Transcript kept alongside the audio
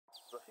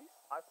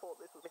I thought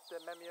this was Mr.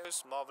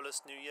 Memeio's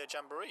marvelous New Year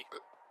jamboree.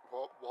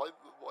 What? Why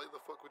the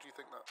fuck would you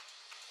think that?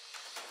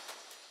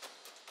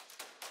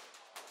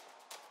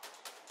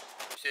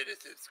 Should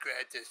have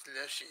subscribed to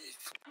Slushies.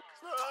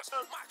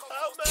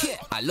 Yeah,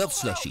 I love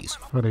slushies.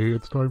 Honey,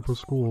 it's time for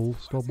school.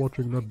 Stop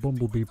watching that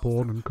bumblebee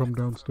porn and come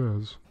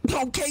downstairs.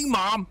 Okay,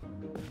 Mom.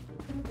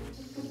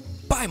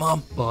 Bye,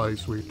 Mom. Bye,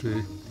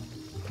 sweetie.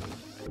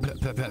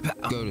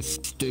 Go to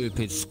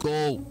stupid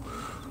school.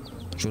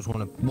 Just want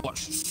to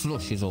watch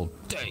slushies all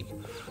day.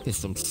 It's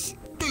some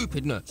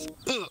stupidness.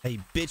 Ugh. Hey,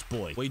 bitch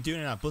boy, what are you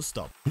doing in our bus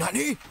stop?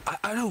 Nanny?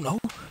 I don't know.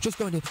 Just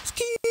going to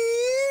ski.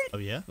 Oh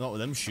yeah? Not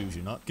with them shoes,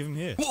 you're not. Give them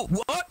here. What?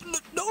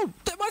 No,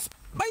 they're my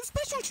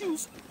special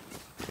shoes.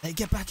 Hey,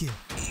 get back here.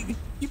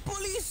 You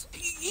bullies,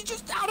 you're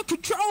just out of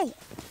control.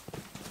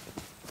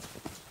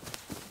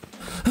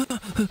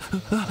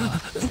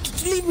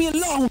 Just leave me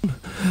alone.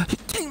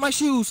 Take my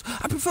shoes.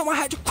 I prefer my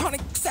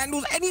hydroponic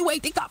sandals anyway.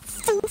 They got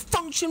full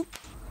function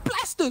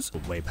blasters.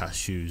 Way past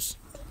shoes.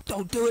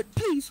 Don't do it,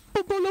 please.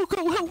 Bumbo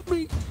Loco, help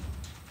me.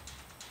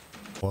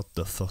 What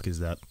the fuck is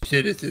that?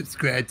 Should have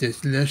subscribed to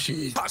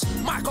Slushies.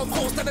 Mike, of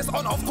course, that is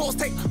on, of course,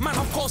 take man,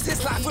 of course,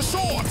 his life was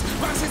short.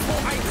 Man's his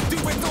boy, do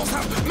windows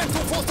have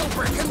mental force, don't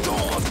break in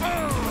doors.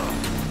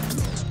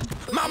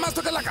 My man's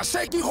looking like a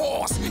shaky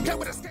horse. Get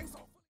with a skanks.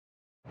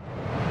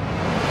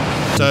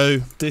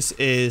 So, this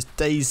is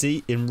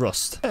DayZ in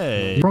Rust.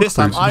 Hey, this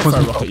time I throw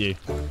a rock at you.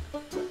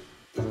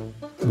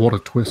 What a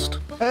twist.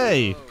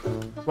 Hey,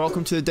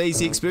 welcome to the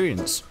DayZ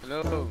experience.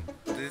 Hello,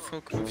 this is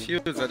so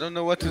confused. I don't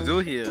know what to do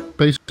here.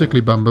 Basically,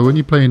 Bambo, when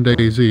you play in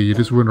DayZ, you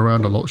just run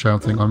around a lot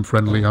shouting, I'm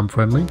friendly, I'm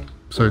friendly.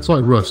 So it's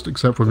like Rust,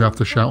 except for you have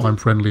to shout, I'm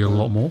friendly a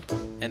lot more.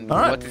 And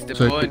what is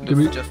the point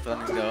of just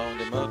running around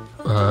the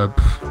map?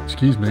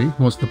 Excuse me,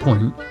 what's the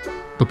point?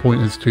 The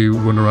point is to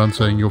run around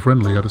saying you're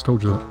friendly, I just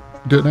told you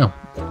that. Do it now.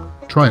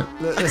 Try it.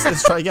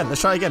 Let's try again. Let's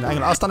try again. Hang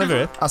on, I'll stand over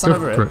here. I'll stand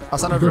over here. I'll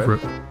stand over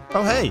it.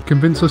 Oh, hey.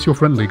 Convince us you're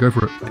friendly. Go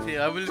for it.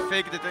 Here, I will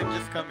fake that I'm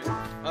just coming.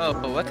 Oh,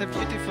 what a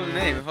beautiful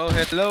name. Oh,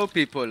 hello,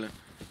 people.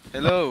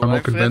 Hello, I'm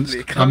not convinced.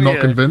 Friendly. Come I'm here.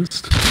 not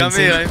convinced. Come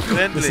here, I'm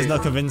friendly. This is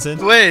not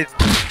convincing. Wait,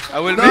 I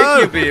will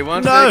make you be.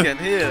 One second.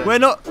 Here. We're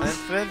not. I'm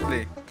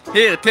friendly.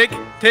 Here, take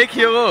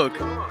your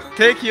rock.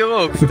 Take your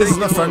rock. This is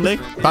not friendly.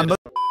 Bambo.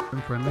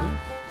 I'm friendly.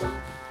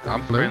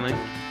 I'm friendly.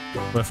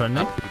 We're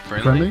friendly.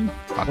 Friendly?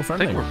 I We're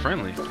friendly. think we're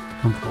friendly.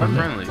 I'm I'm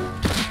friendly. friendly.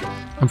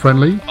 I'm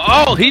friendly.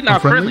 Oh, he's not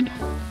I'm friendly.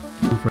 friendly.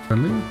 I'm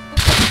friendly.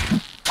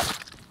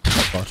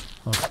 God.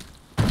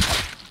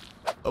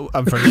 Oh,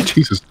 I'm friendly.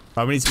 Jesus.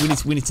 Right,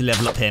 we need to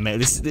level up here,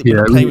 mate.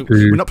 Yeah,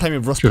 we're not playing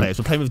with Rust players.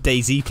 We're playing with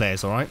DayZ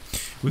players, all right?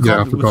 We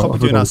can't be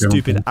doing our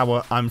stupid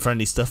I'm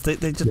friendly stuff. They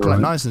just play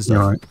nice and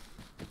stuff. Right.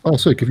 Oh,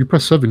 sick. If you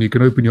press 7, you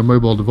can open your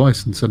mobile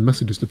device and send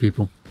messages to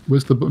people.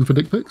 Where's the button for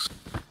dick pics?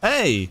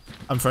 Hey,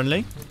 I'm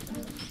friendly.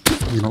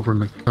 You're not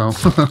friendly.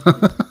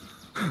 Oh.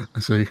 I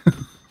see.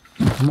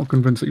 I'm not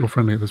convinced that you're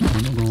friendly at this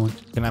point, not gonna lie.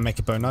 Can I make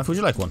a bone knife? Would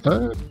you like one?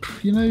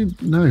 You know,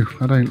 no,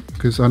 I don't,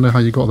 because I know how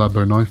you got that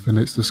bone knife, and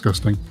it's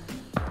disgusting.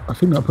 I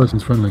think that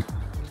person's friendly.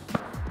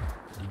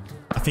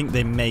 I think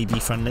they may be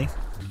friendly.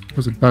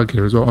 There's a bag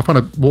here as well. I found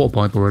a water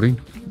pipe already.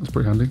 That's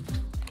pretty handy.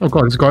 Oh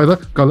god, there's a guy there.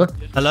 Guy there.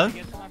 Hello?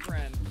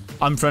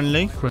 I'm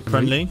friendly.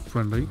 Friendly.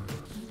 Friendly.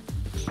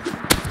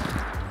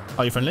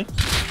 Are you friendly?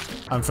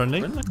 I'm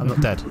friendly. I'm not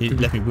dead. He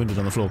left me wounded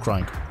on the floor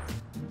crying.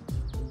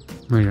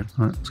 There you go.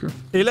 Alright, let's go.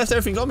 He left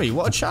everything on me.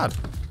 What a chad.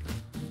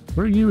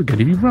 Where are you again?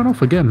 Have you run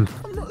off again?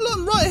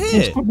 I'm right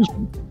here.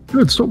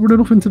 Good, stop running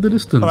off into the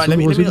distance. Alright, let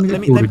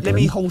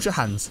me hold your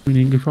hands.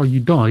 Meaning if you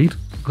died,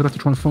 I'd have to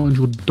try and find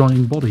your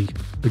dying body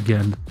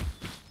again.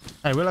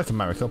 Hey, we're like a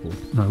married couple.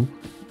 No.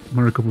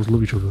 Married couples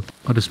love each other.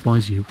 I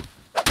despise you.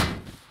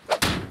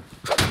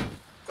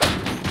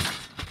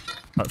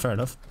 Right, fair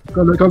enough.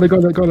 Go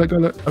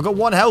there. I've got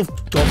 1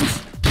 health.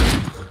 Dogs.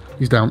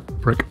 He's down,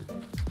 prick.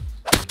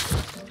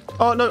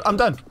 Oh no, I'm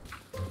done.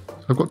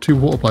 I've got 2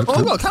 water pipes. Oh,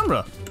 I've got a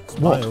camera.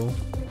 What? Smile.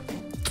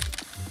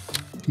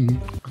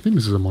 I think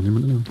this is a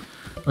monument. Anyway.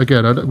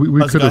 Again,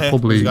 we could have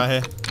probably... There's a guy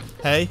here.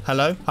 Hey,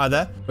 hello, hi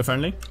there. We're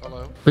friendly.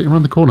 Hello. Bait him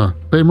around the corner.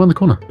 Bait him around the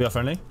corner. We are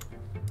friendly.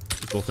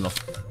 He's walking off.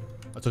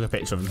 I took a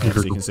picture of him here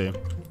so you can see him.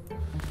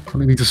 I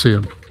don't need to see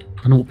him.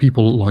 I know what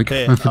people look like.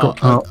 Here. I forgot.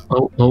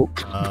 Oh.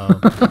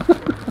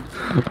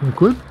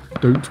 Awkward.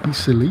 Don't be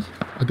silly.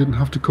 I didn't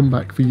have to come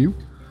back for you.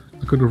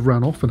 I could have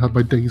ran off and had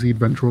my DayZ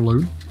adventure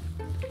alone.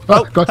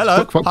 Oh, guy,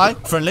 hello. fuck. Hi.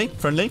 Friendly.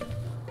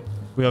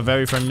 We are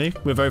very friendly.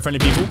 We're very friendly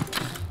people.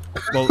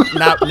 Well,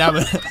 now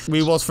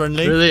we was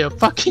friendly. Really, a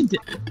fucking.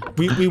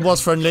 We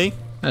was friendly.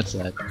 That's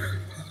sad.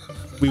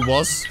 We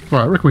was.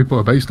 Right, I reckon we put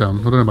a base down.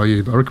 I don't know about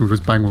you, but I reckon we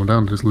just bang one down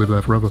and just live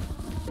there forever.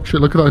 Shit,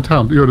 look at that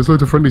town. Yo, there's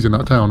loads of friendlies in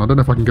that town. I don't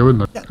know if I can go in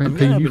there. Yeah, Can't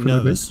pay you for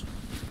nervous.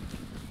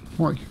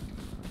 Why?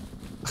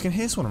 I can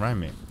hear someone around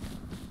me.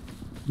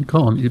 You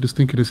can't. You just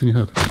think it is in your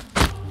head.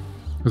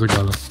 There's a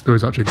guy there. There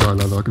is actually a guy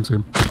there, though. I can see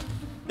him.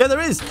 Yeah, there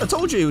is. I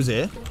told you he was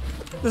here.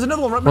 There's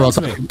another one right Well, next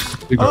to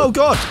me. Oh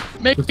god.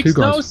 Makes two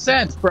no guys.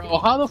 sense, bro.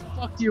 How the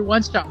fuck do you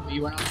one-shot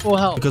me when I'm full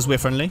health? Because we're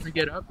friendly. Watch me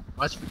get up.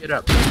 Watch me get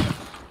up.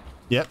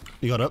 Yep,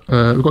 you got up.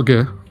 We've got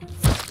gear.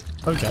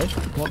 Okay.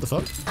 What the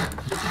fuck?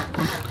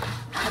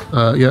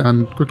 Yeah,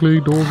 and quickly,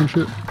 doors and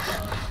shit.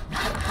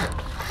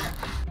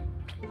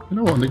 You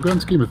know what, in the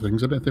grand scheme of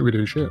things, I don't think we're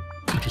doing shit.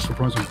 Which is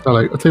surprising.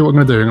 Alright, I'll tell you what I'm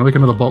going to do. I'm going to make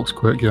another box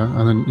quick, yeah?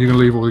 And then you're going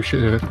to leave all this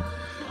shit here.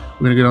 We're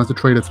going to go down to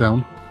Trader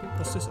Town.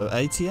 What's this?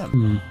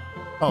 ATM?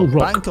 Oh,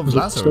 rock. Bank of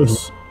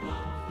Lazarus.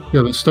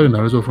 Yeah, there's stone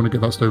there as well if you want to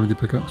get that stone with your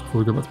pickaxe before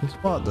we go back to this.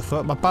 What the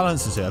fuck? My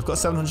balance is here. I've got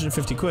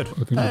 750 quid.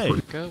 I think hey.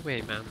 Go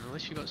away, man.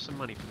 Unless you got some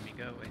money from me,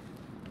 go away.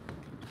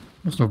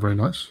 That's not very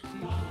nice.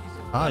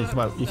 Ah,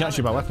 you can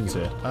actually buy weapons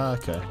here. Ah,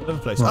 okay. Another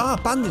place. Right. Ah,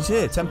 bandage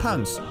here.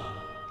 £10.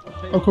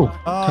 Oh, cool.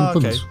 Ah,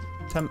 10 okay.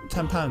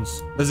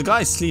 £10. There's a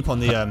guy asleep on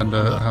the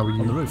how are you?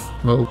 On the roof.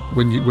 Well,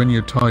 when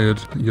you're tired,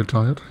 you're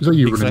tired. Is that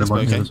you running the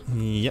mic?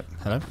 Yep.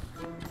 Hello.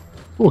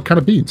 Oh, a can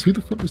of beans. Who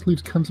the fuck just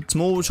leaves cans of...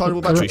 Small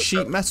rechargeable battery,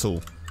 sheet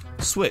metal,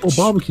 switch. Oh,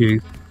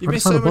 barbecue. You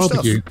missed so much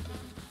stuff.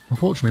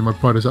 Unfortunately, my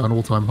pride is at an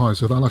all-time high,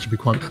 so that'll actually be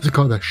quite... There's a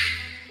guy there. Shh.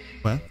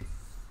 Where?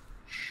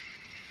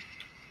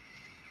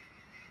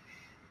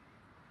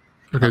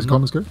 Okay, it's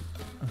gone. Let's go.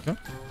 Okay.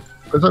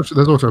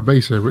 There's also a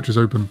base here, which is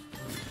open.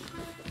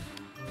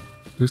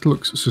 This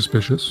looks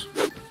suspicious.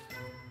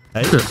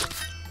 Hey. Shit.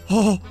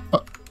 Oh.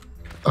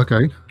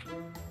 Okay.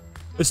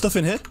 There's stuff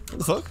in here. What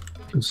the fuck?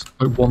 There's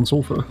like 1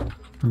 sulfur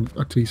and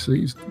a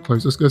TC is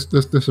closed. Let's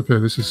disappear.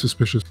 This is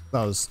suspicious.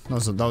 That was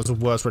the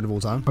worst raid of all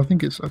time. I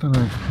think it's... I don't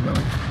know.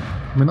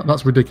 I mean,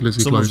 that's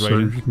ridiculously close. So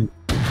you can...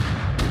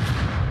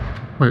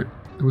 Wait,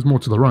 there was more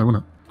to the right,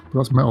 wasn't it?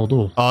 That's metal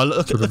door. Oh,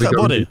 look at that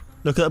body.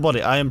 Look at that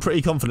body. I am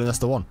pretty confident that's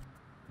the one.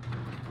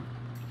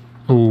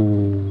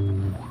 Oh.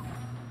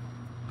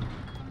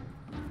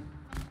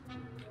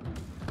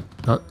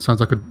 That sounds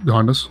like a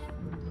behind us.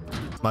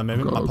 My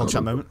moment. My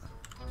pogchamp moment.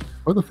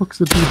 Where the fuck's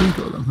the DB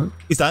got then?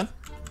 He's down.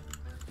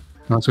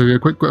 Right, so yeah,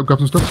 quick, grab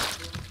some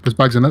stuff. There's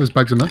bags in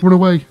there. Run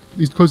away.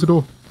 He's closed the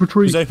door.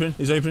 Retreat.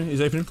 He's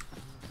open.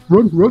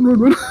 Run.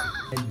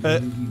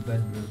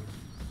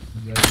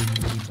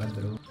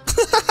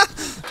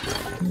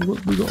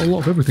 We got a lot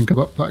of everything.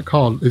 That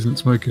car isn't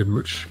smoking,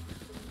 which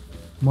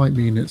might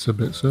mean it's a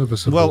bit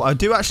serviceable. Well, I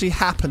do actually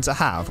happen to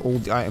have all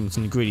the items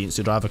and ingredients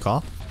to drive a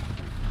car.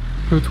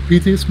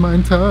 Wheat is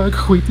mein Tag.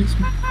 Wheat is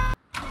mein...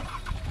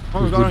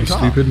 Oh, we've got a car.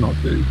 Stupid not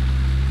to.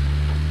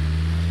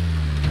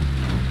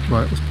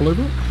 Right, let's pull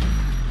over.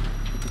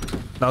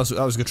 That was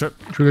a good trip.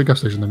 Should we go to a gas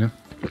station then,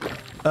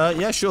 yeah?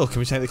 Yeah, sure. Can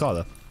we take the car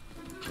there?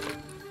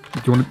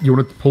 Do you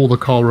want to pull the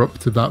car up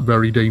to that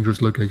very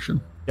dangerous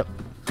location? Yep.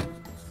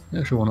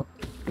 Yeah, sure, why not?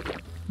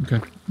 Okay,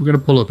 we're going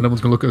to pull up and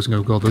everyone's going to look at us and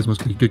go, God, those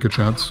must be giga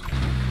chads.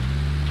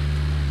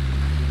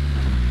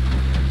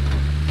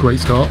 Great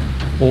start.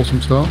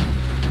 Awesome start.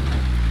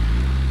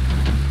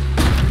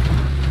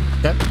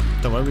 Yep.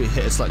 Don't worry, we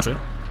hit a select tree.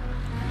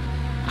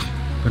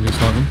 Then you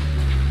start them.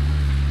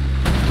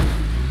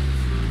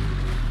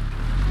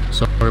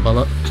 Sorry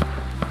about that.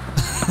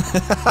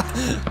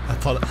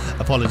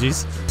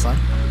 Apologies. Sam.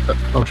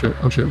 Oh shit,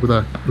 we're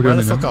there. We're going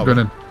in. We're going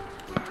in.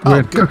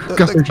 Oh,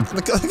 gas station.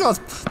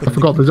 I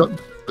forgot,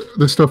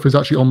 this stuff is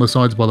actually on the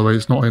sides, by the way.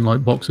 It's not in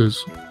like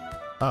boxes.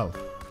 Oh.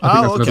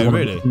 Oh, okay,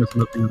 really?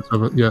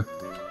 Yeah.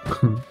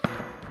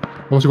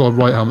 I've also got a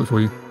right helmet for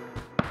you.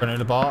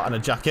 Granola bar and a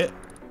jacket.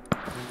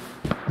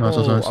 Nice,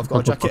 nice. I've got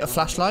a jacket, a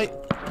flashlight,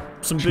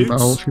 some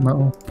boots. Sheet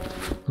metal.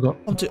 I got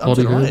I'm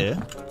body doing right here.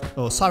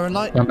 Oh, siren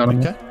light.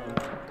 Okay.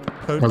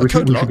 We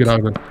should get out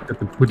of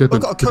it. We did.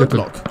 I've got a code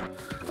lock.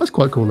 That's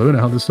quite cool, though, isn't it?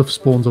 How this stuff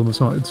spawns on the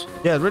sides.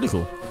 Yeah, really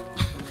cool.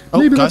 Oh,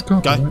 maybe guy.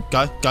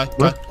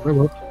 Where?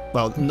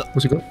 Well, no,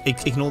 what's he got?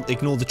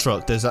 Ignore the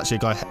truck. There's actually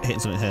a guy hitting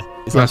something here.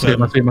 I see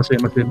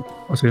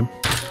him.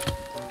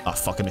 Oh,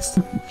 fuck, I missed.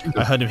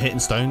 I heard him hitting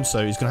stone,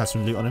 so he's gonna have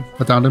some loot on him.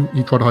 I downed him.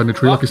 He tried to hide in the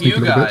tree like a sneaky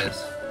little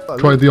bitch. Oh,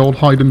 tried the old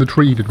hide in the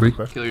tree, did we?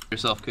 Kill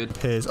yourself, kid.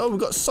 Here's. Oh, I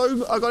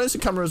got an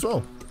instant camera as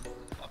well.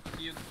 Fuck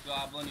you,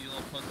 goblin, you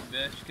little pussy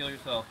bitch. Kill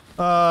yourself.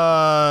 Why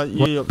are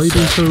you being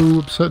so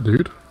upset,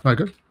 dude? There you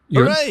go.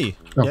 Hooray!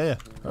 Yeah.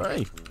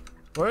 Hooray.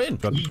 We're in.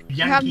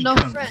 You have no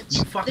cunt. friends.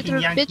 You fucking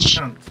Little Yankee bitch.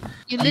 cunt.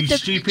 You You little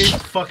stupid bitch.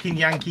 fucking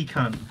Yankee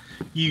cunt.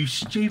 You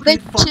stupid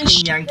Little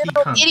fucking Yankee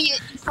little cunt.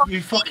 idiot.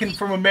 You fucking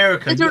from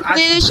America. Little You're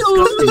actually bitch.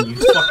 disgusting, you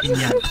fucking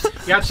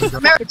Yank. You actually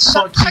America,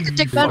 fuck suck you, a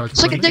dick, you man. fucking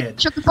Suck a dick. dickhead.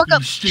 Shut the fuck up.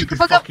 You Shut the stupid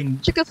fuck up. fucking...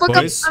 Shut the fuck up.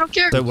 Boys, I don't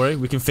care. Don't worry,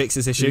 we can fix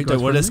this issue.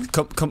 Don't worry, let's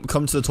come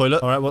to the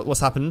toilet. Alright, what's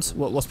happened?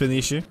 What's been the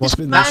issue? What's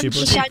been the issue,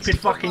 boys? Stupid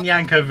fucking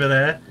Yank over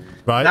there.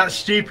 Right. That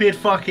stupid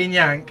fucking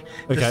Yank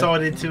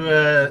decided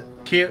to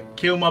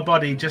kill my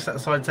body just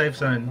outside safe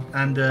zone,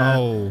 and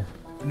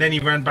then he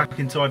ran back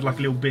inside like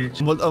a little bitch.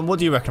 What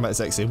do you reckon about this,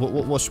 Exy?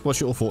 What's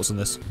your thoughts on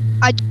this?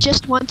 I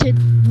just wanted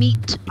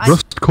meat.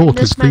 Rust Court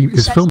is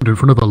filmed in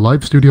front of a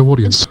live studio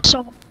audience.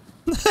 So,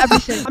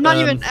 everything. I'm not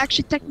even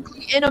actually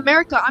technically in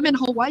America. I'm in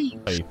Hawaii.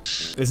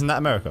 Isn't that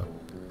America?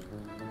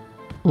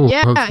 Oh,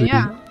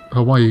 yeah.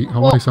 Hawaii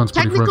sounds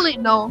pretty fresh. Technically,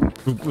 no.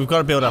 We've got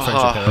to build our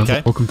friendship here,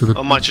 okay? Welcome to the...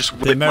 I might just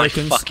whip my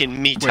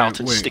fucking meat out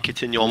and stick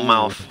it in your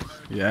mouth.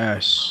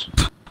 Yes.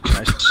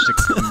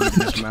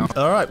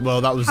 Alright,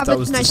 well that was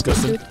Nice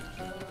disgusting.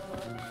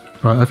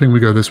 Right, I think we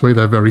go this way.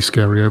 They're very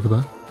scary over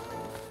there.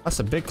 That's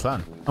a big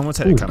clan. I'm gonna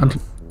take the camera.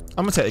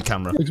 I'm gonna take the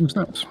camera. Take some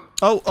snaps.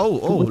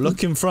 Oh,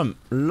 look in front.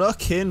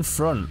 Look in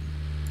front.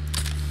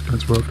 Don't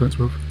swerve, don't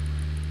swerve.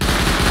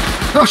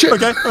 Oh shit!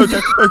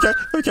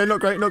 Okay,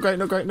 not great. I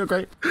love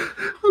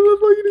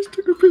how you just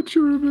took a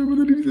picture of him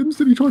and then he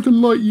instantly tried to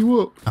light you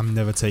up. I'm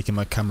never taking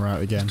my camera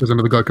out again. There's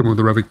another guy coming with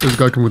the revy. There's a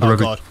guy coming with the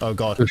revy. Oh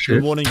god. Oh shit.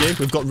 We're warning you,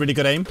 we've got really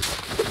good aim.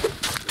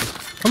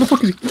 How the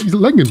fuck is he's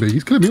legging me?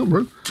 He's killing me up,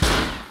 bro.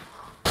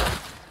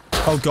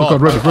 Oh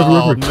god.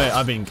 Revy.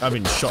 Mate, I've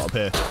been shot up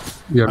here.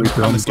 Yeah, me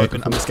too. I'm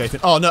escaping.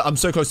 Oh no, I'm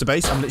so close to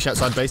base. I'm literally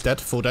outside base,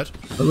 dead, full dead.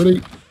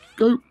 Ready?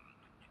 Go.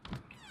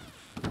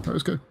 Right,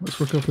 let's go. Let's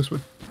work off this way.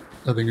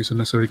 I think it's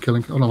unnecessary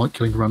killing. I don't like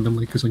killing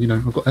randomly because, you know,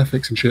 I've got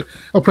ethics and shit.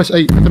 Oh, press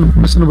 8.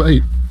 Press number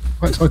 8.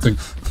 Quite exciting.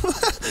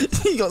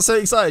 You got so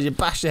excited, you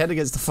bashed your head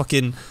against the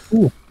fucking...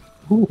 Ooh.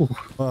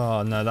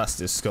 Oh, no, that's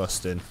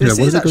disgusting. Yeah, this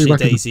is actually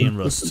DayZ In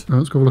Rust.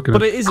 Let's go look at it.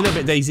 But it is a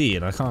little bit DayZ,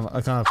 and I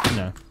can't, you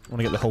know, want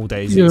to get the whole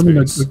DayZ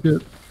experience. Yeah,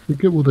 I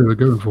get what they were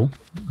going for.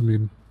 I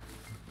mean...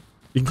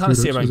 You can kind of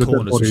see around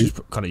corners, which is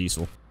kind of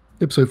useful.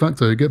 Ipso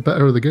facto, you get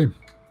better at the game.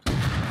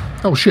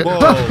 Oh, shit.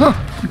 Whoa.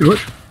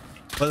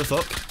 Where the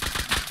fuck?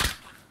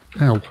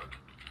 Ow.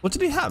 What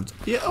did he have?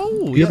 Yeah,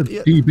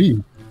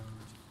 DB.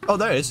 Oh,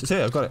 there it is. It's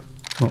here, I've got it.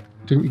 Oh,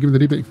 didn't you give me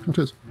the DB? Oh, it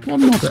is.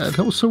 One more bed.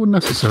 That was so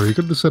unnecessary. You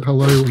could have said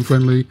hello, I'm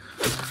friendly.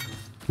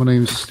 My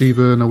name's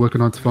Steven, I work at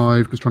 9 to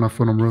 5, just trying to have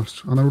fun on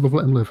Rust. And I would have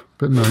let him live.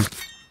 But no.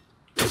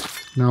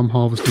 Now I'm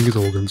harvesting his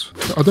organs.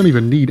 I don't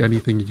even need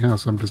anything he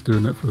has, I'm just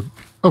doing it for...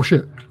 Oh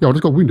shit. Yeah, I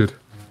just got wounded.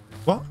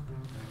 What?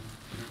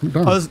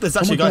 Oh, there's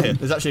actually a guy here.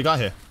 There's actually a guy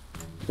here.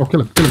 Oh, kill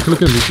him.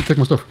 He should take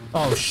my stuff.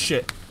 Oh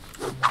shit.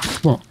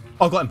 What?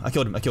 Oh, I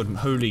got him. I killed him.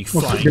 Holy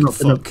flying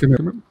fuck.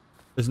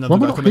 There's another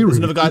guy coming.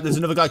 There's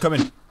another guy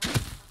coming.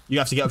 You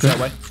have to get up that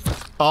way.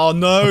 Oh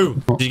no!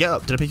 Did you get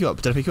up? Did I pick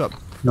you up?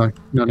 No,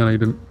 you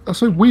didn't. That's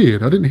so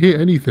weird. I didn't hear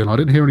anything. I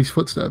didn't hear any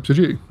footsteps. Did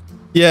you?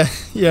 Yeah.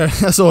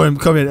 I saw him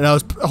coming, and I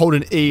was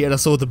holding E, and I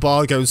saw the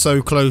bar going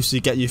so close to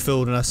get you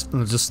filled, and I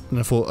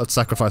thought I'd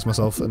sacrifice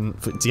myself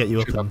to get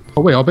you up.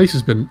 Oh wait, our base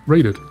has been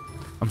raided.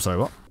 I'm sorry,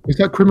 what? Is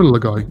that criminal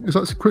guy? Is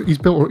that he's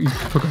built or he's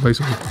took a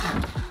base?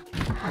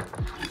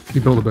 He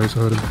built a base.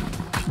 I heard him.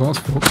 Well, that's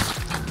fucked.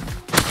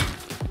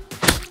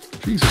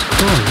 Jesus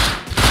Christ!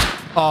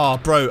 Oh,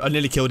 bro, I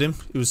nearly killed him.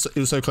 He was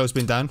so close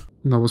being down.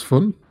 That was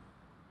fun.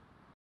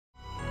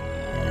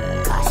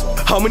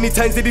 How many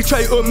times did he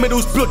try to earn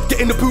medals? Blood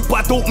getting the poop,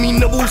 but I don't mean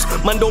nibbles.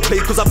 Man, don't play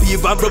cause I be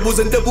around rebels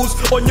and devils.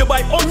 On your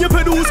bike, on your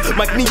pedals.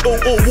 Magneto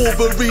or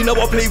Wolverine, now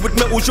I play with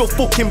metals. You're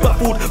fucking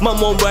baffled. Man,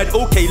 one ride,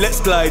 okay, let's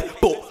glide.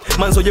 But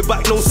man's on your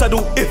back, no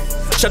saddle. If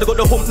Shadow got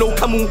the hump, no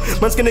camel.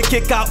 Man's gonna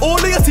kick out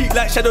all of your teeth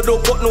like Shadow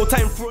don't got no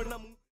time for